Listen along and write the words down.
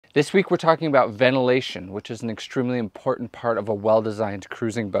This week we're talking about ventilation, which is an extremely important part of a well-designed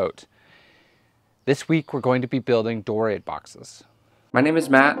cruising boat. This week we're going to be building DORADE boxes. My name is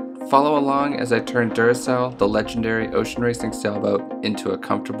Matt. Follow along as I turn Duracell, the legendary ocean racing sailboat, into a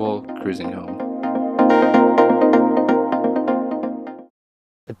comfortable cruising home.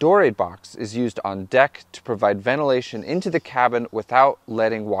 A DORADE box is used on deck to provide ventilation into the cabin without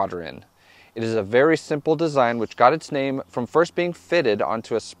letting water in. It is a very simple design which got its name from first being fitted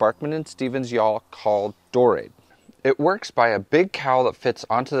onto a Sparkman & Stevens yawl called DORADE. It works by a big cowl that fits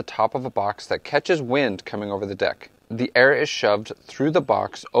onto the top of a box that catches wind coming over the deck. The air is shoved through the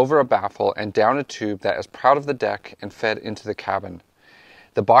box over a baffle and down a tube that is proud of the deck and fed into the cabin.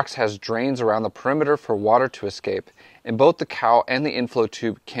 The box has drains around the perimeter for water to escape, and both the cowl and the inflow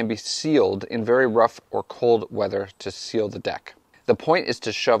tube can be sealed in very rough or cold weather to seal the deck. The point is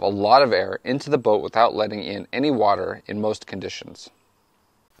to shove a lot of air into the boat without letting in any water in most conditions.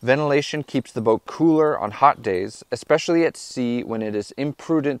 Ventilation keeps the boat cooler on hot days, especially at sea when it is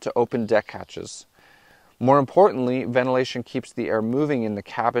imprudent to open deck hatches. More importantly, ventilation keeps the air moving in the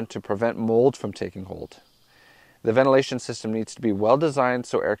cabin to prevent mold from taking hold. The ventilation system needs to be well designed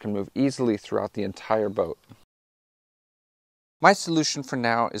so air can move easily throughout the entire boat. My solution for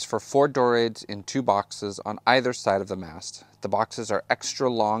now is for 4 DORADEs in 2 boxes on either side of the mast. The boxes are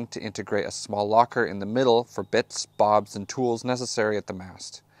extra long to integrate a small locker in the middle for bits, bobs, and tools necessary at the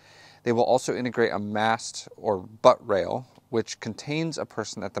mast. They will also integrate a mast or butt rail, which contains a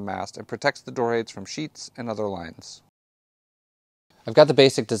person at the mast and protects the DORADEs from sheets and other lines. I've got the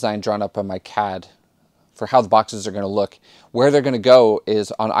basic design drawn up on my CAD for how the boxes are going to look. Where they're going to go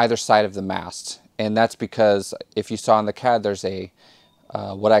is on either side of the mast. And that's because if you saw in the CAD, there's a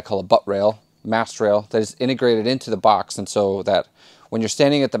what I call a butt rail, mast rail, that is integrated into the box. And so that when you're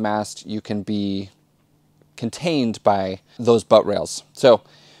standing at the mast, you can be contained by those butt rails. So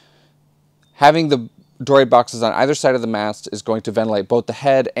having the DORADE boxes on either side of the mast is going to ventilate both the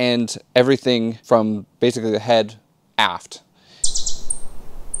head and everything from basically the head aft.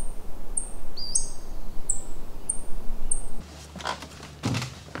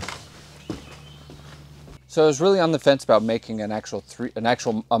 So I was really on the fence about making an actual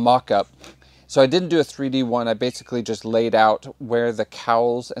mock-up. So I didn't do a 3D one. I basically just laid out where the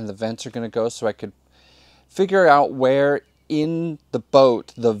cowls and the vents are going to go so I could figure out where in the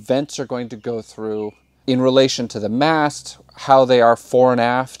boat the vents are going to go through in relation to the mast, how they are fore and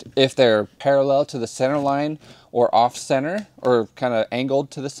aft, if they're parallel to the center line or off center or kind of angled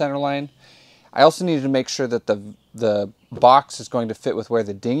to the center line. I also needed to make sure that the box is going to fit with where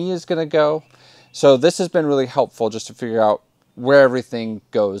the dinghy is going to go. So this has been really helpful just to figure out where everything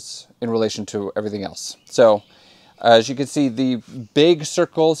goes in relation to everything else. So as you can see, the big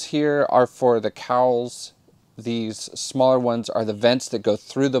circles here are for the cowls. These smaller ones are the vents that go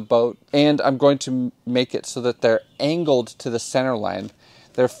through the boat. And I'm going to make it so that they're angled to the center line.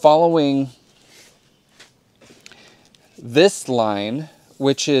 They're following this line,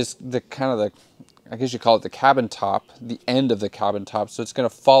 which is I guess you call it the cabin top, the end of the cabin top. So it's going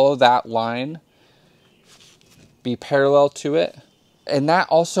to follow that line, be parallel to it. And that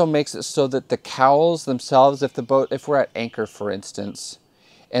also makes it so that the cowls themselves, if we're at anchor, for instance,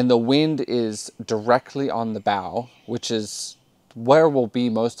 and the wind is directly on the bow, which is where we'll be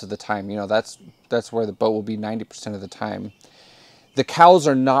most of the time, you know, that's where the boat will be 90% of the time. The cowls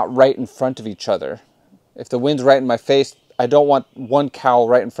are not right in front of each other. If the wind's right in my face, I don't want one cowl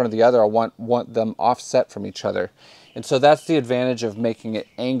right in front of the other. I want them offset from each other. And so that's the advantage of making it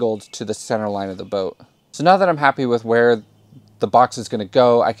angled to the center line of the boat. So now that I'm happy with where the box is going to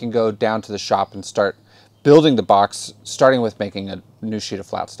go, I can go down to the shop and start building the box, starting with making a new sheet of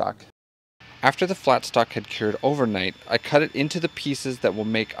flat stock. After the flat stock had cured overnight, I cut it into the pieces that will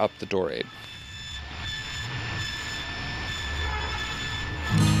make up the DORADE.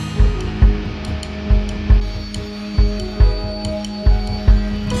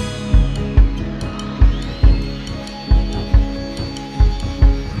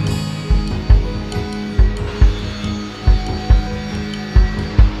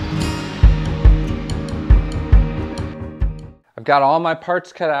 I've got all my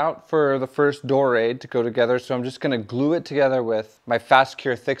parts cut out for the first DORADE to go together, so I'm just going to glue it together with my Fast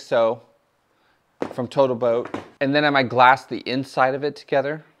Cure Thick Sew from Total Boat. And then I might glass the inside of it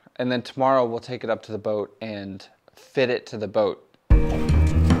together, and then tomorrow we'll take it up to the boat and fit it to the boat.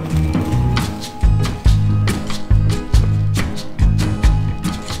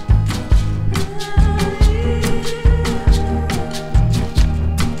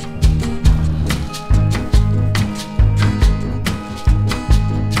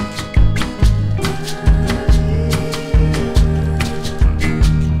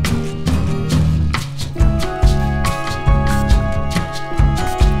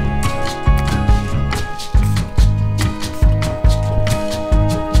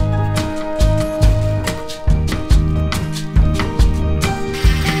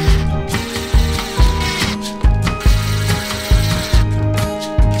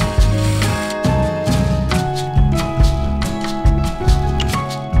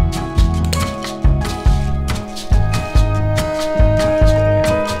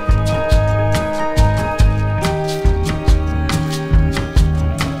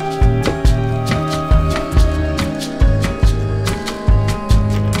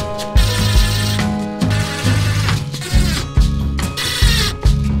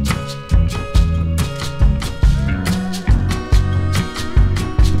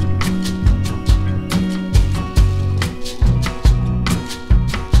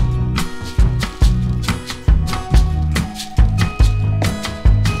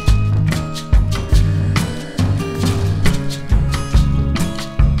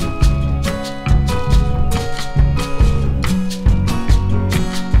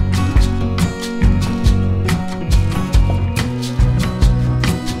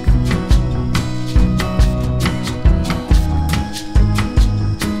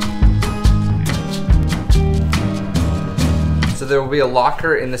 there will be a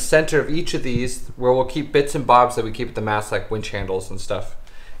locker in the center of each of these where we'll keep bits and bobs that we keep at the mast, like winch handles and stuff.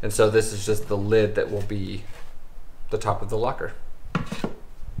 And so this is just the lid that will be the top of the locker.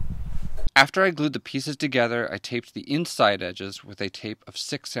 After I glued the pieces together, I taped the inside edges with a tape of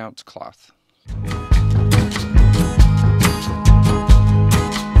 6-ounce cloth.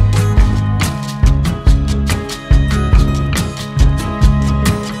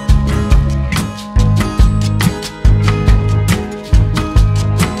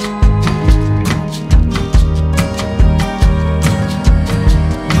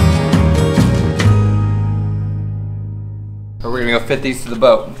 We're gonna go fit these to the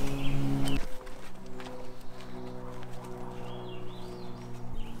boat.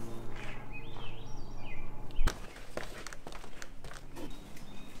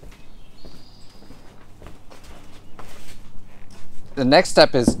 The next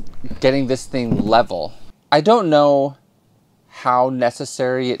step is getting this thing level. I don't know how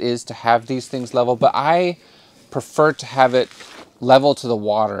necessary it is to have these things level, but I prefer to have it level to the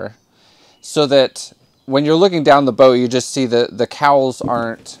water so that when you're looking down the boat, you just see the cowls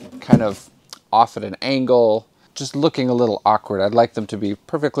aren't kind of off at an angle, just looking a little awkward. I'd like them to be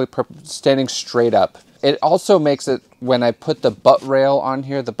perfectly standing straight up. It also makes it, when I put the butt rail on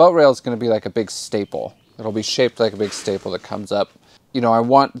here, the butt rail is going to be like a big staple. It'll be shaped like a big staple that comes up. You know, I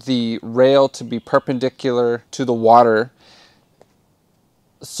want the rail to be perpendicular to the water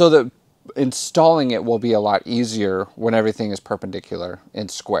so that installing it will be a lot easier when everything is perpendicular and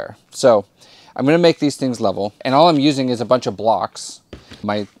square. So I'm going to make these things level, and all I'm using is a bunch of blocks,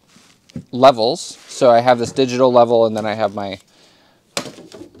 my levels. So I have this digital level, and then I have my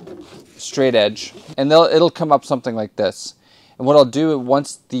straight edge, and it'll come up something like this. And what I'll do,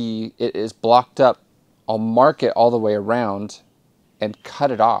 once it is blocked up, I'll mark it all the way around and cut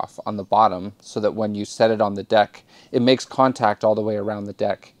it off on the bottom so that when you set it on the deck, it makes contact all the way around the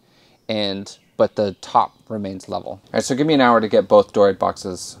deck, but the top remains level. All right, so give me an hour to get both DORADE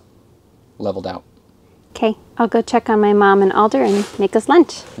boxes leveled out. Okay, I'll go check on my mom and Alder and make us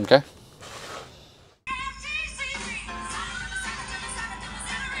lunch. Okay.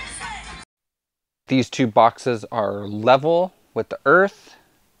 These two boxes are level with the earth.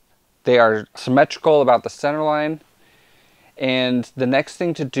 They are symmetrical about the center line. And the next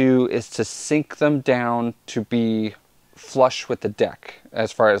thing to do is to sink them down to be flush with the deck,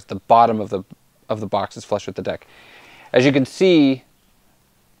 as far as the bottom of the box is flush with the deck. As you can see,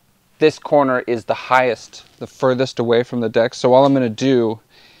 this corner is the highest, the furthest away from the deck. So all I'm going to do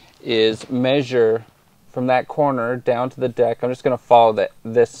is measure from that corner down to the deck. I'm just going to follow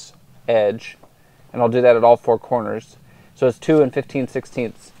this edge, and I'll do that at all four corners. So it's 2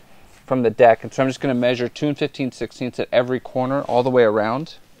 15/16 from the deck, and so I'm just going to measure 2 15/16 at every corner all the way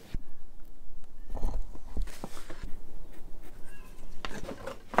around.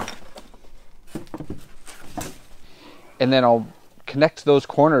 And then I'll connect those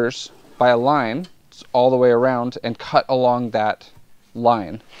corners by a line all the way around and cut along that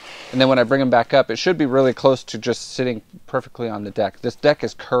line. And then when I bring them back up, it should be really close to just sitting perfectly on the deck. This deck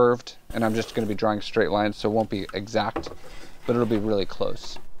is curved, and I'm just going to be drawing straight lines, so it won't be exact, but it'll be really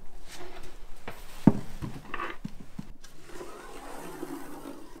close.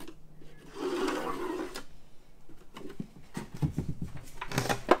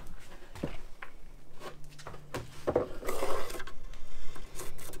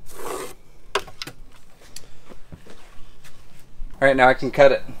 All right, now I can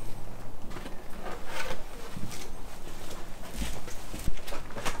cut it.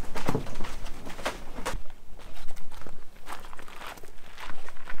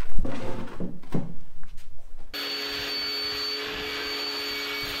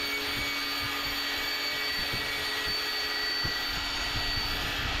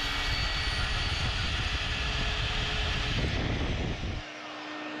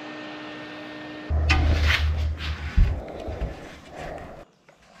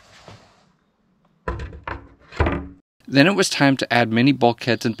 Then it was time to add many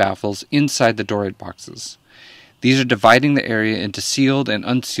bulkheads and baffles inside the DORADE boxes. These are dividing the area into sealed and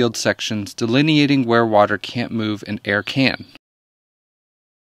unsealed sections, delineating where water can't move and air can.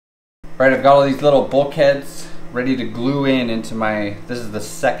 Alright, I've got all these little bulkheads ready to glue into this is the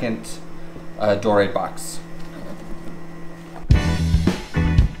second DORADE box.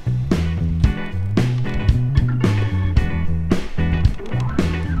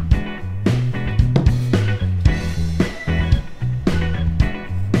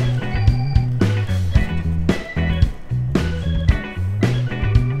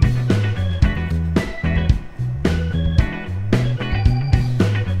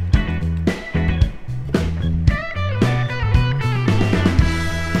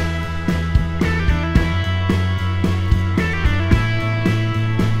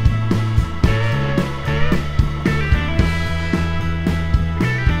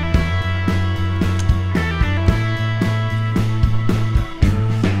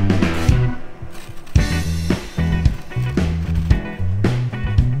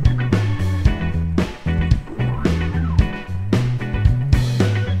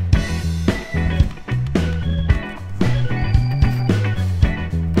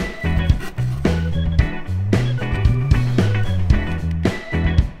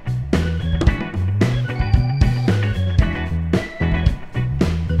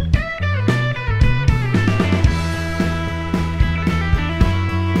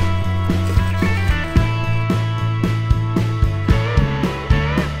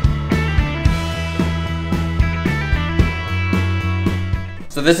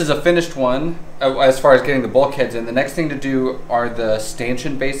 So this is a finished one as far as getting the bulkheads in. The next thing to do are the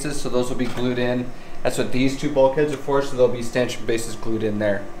stanchion bases, so those will be glued in. That's what these two bulkheads are for, so there'll be stanchion bases glued in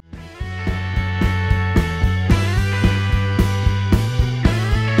there.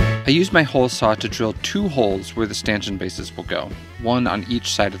 I used my hole saw to drill 2 holes where the stanchion bases will go, one on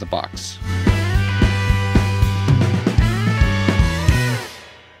each side of the box.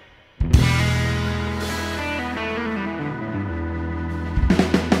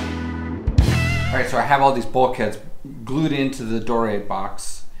 Alright, so I have all these bulkheads glued into the DORADE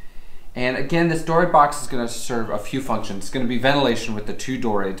box. And again, this DORADE box is going to serve a few functions. It's going to be ventilation with the 2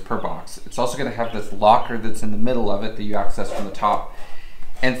 DORADEs per box. It's also going to have this locker that's in the middle of it that you access from the top.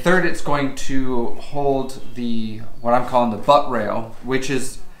 And third, it's going to hold what I'm calling the butt rail, which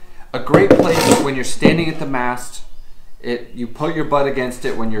is a great place when you're standing at the mast. You put your butt against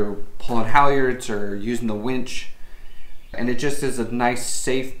it when you're pulling halyards or using the winch. And it just is a nice,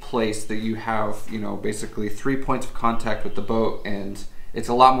 safe place that you have, basically 3 points of contact with the boat, and it's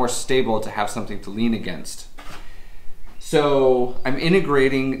a lot more stable to have something to lean against. So I'm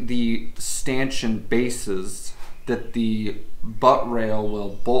integrating the stanchion bases that the butt rail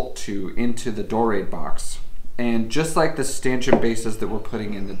will bolt to into the DORADE box. And just like the stanchion bases that we're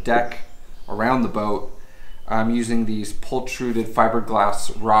putting in the deck around the boat, I'm using these pultruded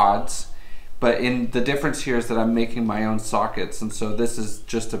fiberglass rods. But the difference here is that I'm making my own sockets, and so this is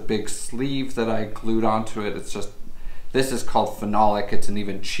just a big sleeve that I glued onto it. This is called phenolic. It's an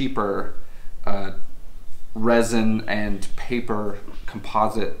even cheaper resin and paper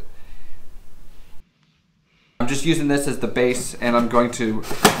composite. I'm just using this as the base, and I'm going to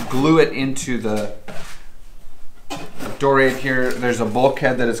glue it into the DORADE here. There's a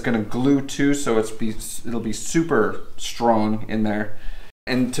bulkhead that it's going to glue to, so it'll be super strong in there.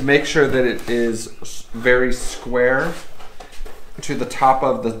 And to make sure that it is very square to the top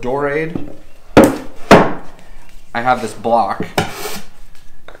of the DORADE, I have this block,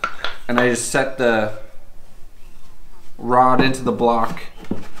 and I just set the rod into the block,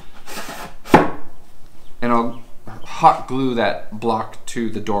 and I'll hot glue that block to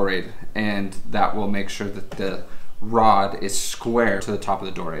the DORADE, and that will make sure that the rod is square to the top of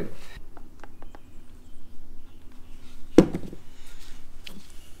the DORADE.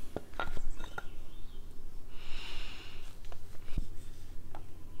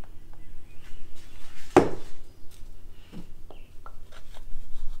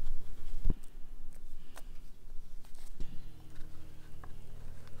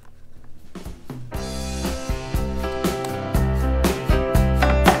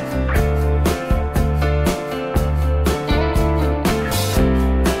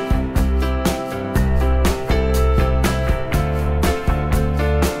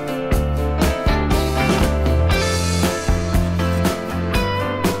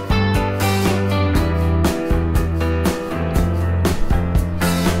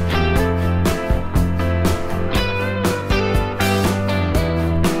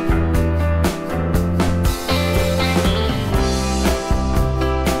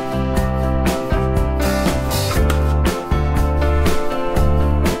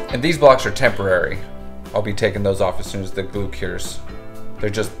 These blocks are temporary. I'll be taking those off as soon as the glue cures. They're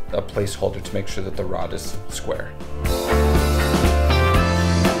just a placeholder to make sure that the rod is square.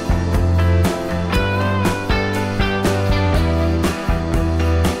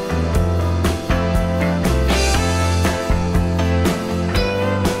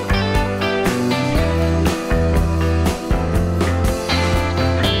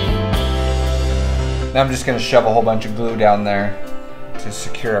 Now I'm just going to shove a whole bunch of glue down there to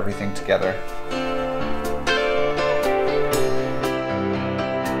secure everything together.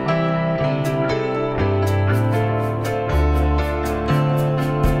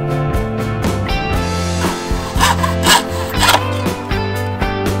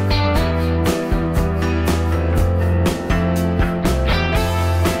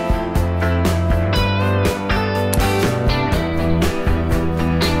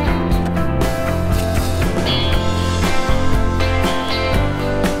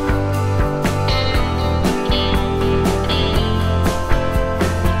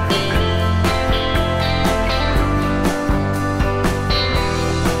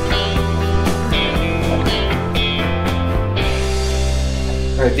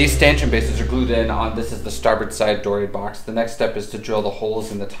 Alright, these stanchion bases are glued in on, this is the starboard side DORADE box. The next step is to drill the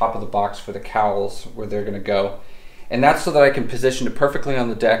holes in the top of the box for the cowls where they're going to go. And that's so that I can position it perfectly on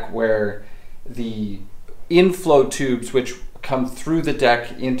the deck where the inflow tubes, which come through the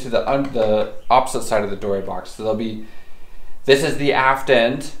deck into the opposite side of the DORADE box. So they'll be, this is the aft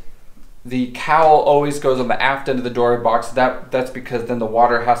end, The cowl always goes on the aft end of the Dorade box. That's because then the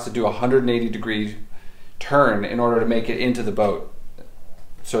water has to do a 180-degree turn in order to make it into the boat.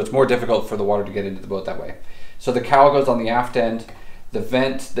 So it's more difficult for the water to get into the boat that way. So the cowl goes on the aft end. The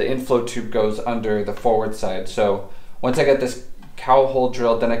vent, the inflow tube, goes under the forward side. So once I get this cowl hole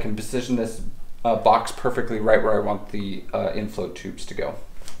drilled, then I can position this box perfectly right where I want the inflow tubes to go.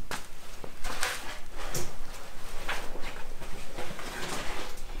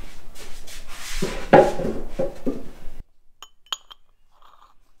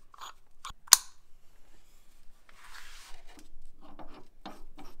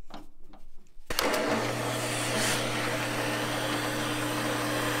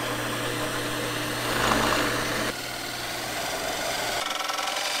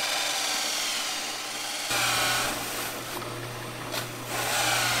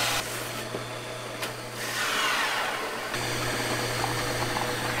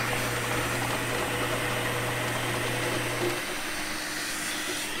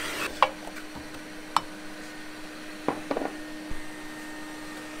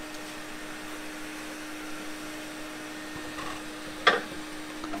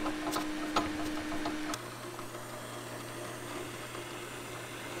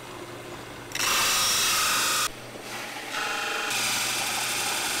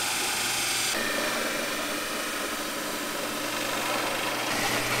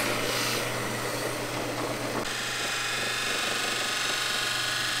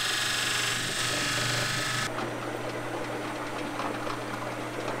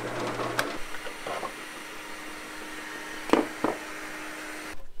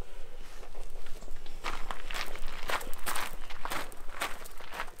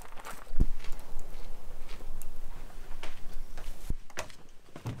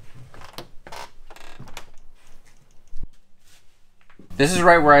 This is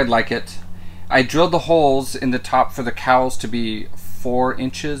right where I'd like it. I drilled the holes in the top for the cowls to be 4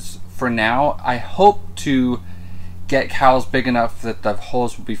 inches for now. I hope to get cowls big enough that the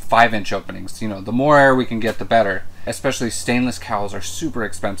holes will be 5-inch openings. You know, the more air we can get, the better. Especially stainless cowls are super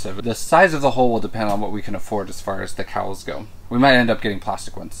expensive. The size of the hole will depend on what we can afford as far as the cowls go. We might end up getting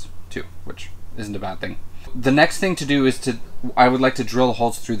plastic ones too, which isn't a bad thing. The next thing to do is I would like to drill the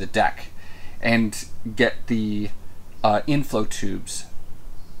holes through the deck and get the inflow tubes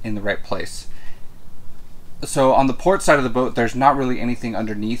in the right place. So on the port side of the boat, there's not really anything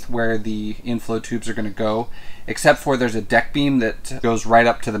underneath where the inflow tubes are going to go, except for there's a deck beam that goes right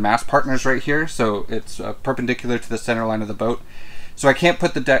up to the mast partners right here. So it's perpendicular to the center line of the boat. So I can't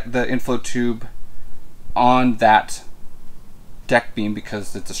put the inflow tube on that deck beam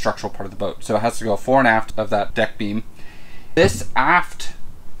because it's a structural part of the boat. So it has to go fore and aft of that deck beam. This aft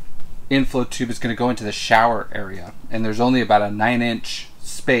inflow tube is going to go into the shower area, and there's only about a 9-inch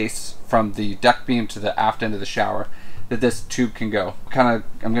space from the deck beam to the aft end of the shower that this tube can go. I'm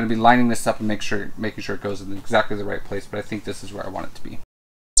going to be lining this up and making sure it goes in exactly the right place, but I think this is where I want it to be.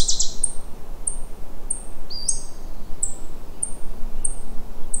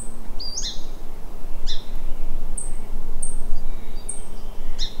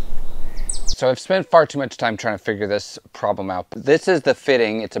 So I've spent far too much time trying to figure this problem out. This is the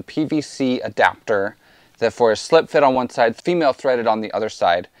fitting. It's a PVC adapter that for a slip fit on one side, female threaded on the other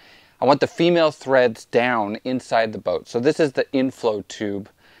side. I want the female threads down inside the boat. So this is the inflow tube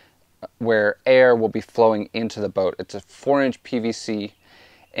where air will be flowing into the boat. It's a 4-inch PVC,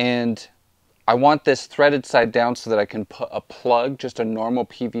 and I want this threaded side down so that I can put a plug, just a normal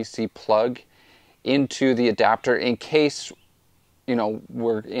PVC plug, into the adapter in case, you know,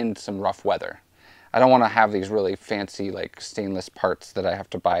 we're in some rough weather. I don't want to have these really fancy like stainless parts that I have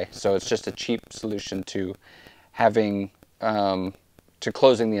to buy. So it's just a cheap solution to having, to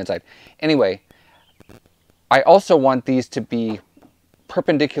closing the inside. Anyway, I also want these to be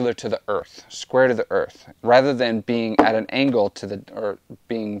perpendicular to the earth, square to the earth, rather than being at an angle to the, or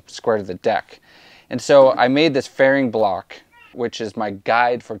being square to the deck. And so I made this fairing block, which is my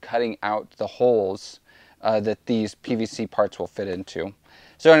guide for cutting out the holes that these PVC parts will fit into.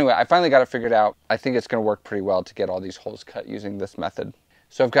 So anyway, I finally got it figured out. I think it's going to work pretty well to get all these holes cut using this method.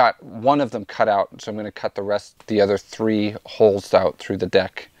 So I've got one of them cut out, so I'm going to cut the other 3 holes out through the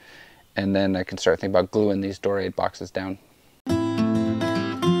deck, and then I can start thinking about gluing these Dorade boxes down.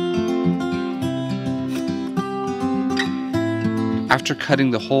 After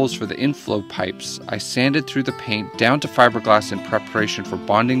cutting the holes for the inflow pipes, I sanded through the paint down to fiberglass in preparation for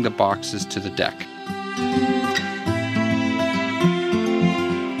bonding the boxes to the deck.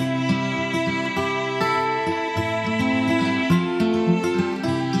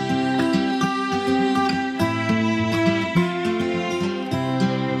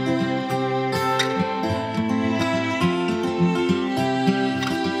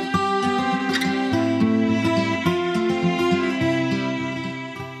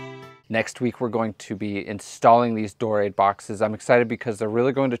 Next week, we're going to be installing these DORADE boxes. I'm excited because they're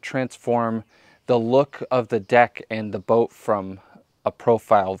really going to transform the look of the deck and the boat from a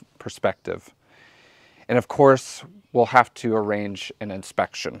profile perspective. And of course, we'll have to arrange an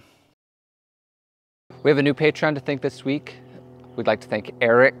inspection. We have a new Patreon to thank this week. We'd like to thank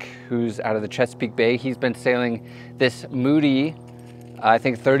Eric, who's out of the Chesapeake Bay. He's been sailing this Moody, I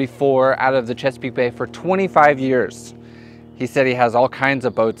think 34, out of the Chesapeake Bay for 25 years. He said he has all kinds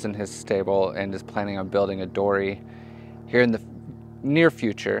of boats in his stable and is planning on building a dory here in the near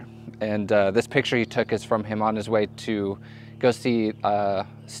future. And this picture he took is from him on his way to go see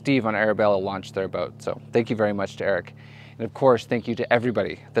Steve on Arabella launch their boat. So thank you very much to Eric. And of course, thank you to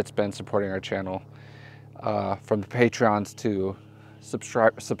everybody that's been supporting our channel, from the Patreons to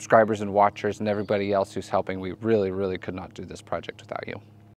subscribers and watchers and everybody else who's helping. We really, really could not do this project without you.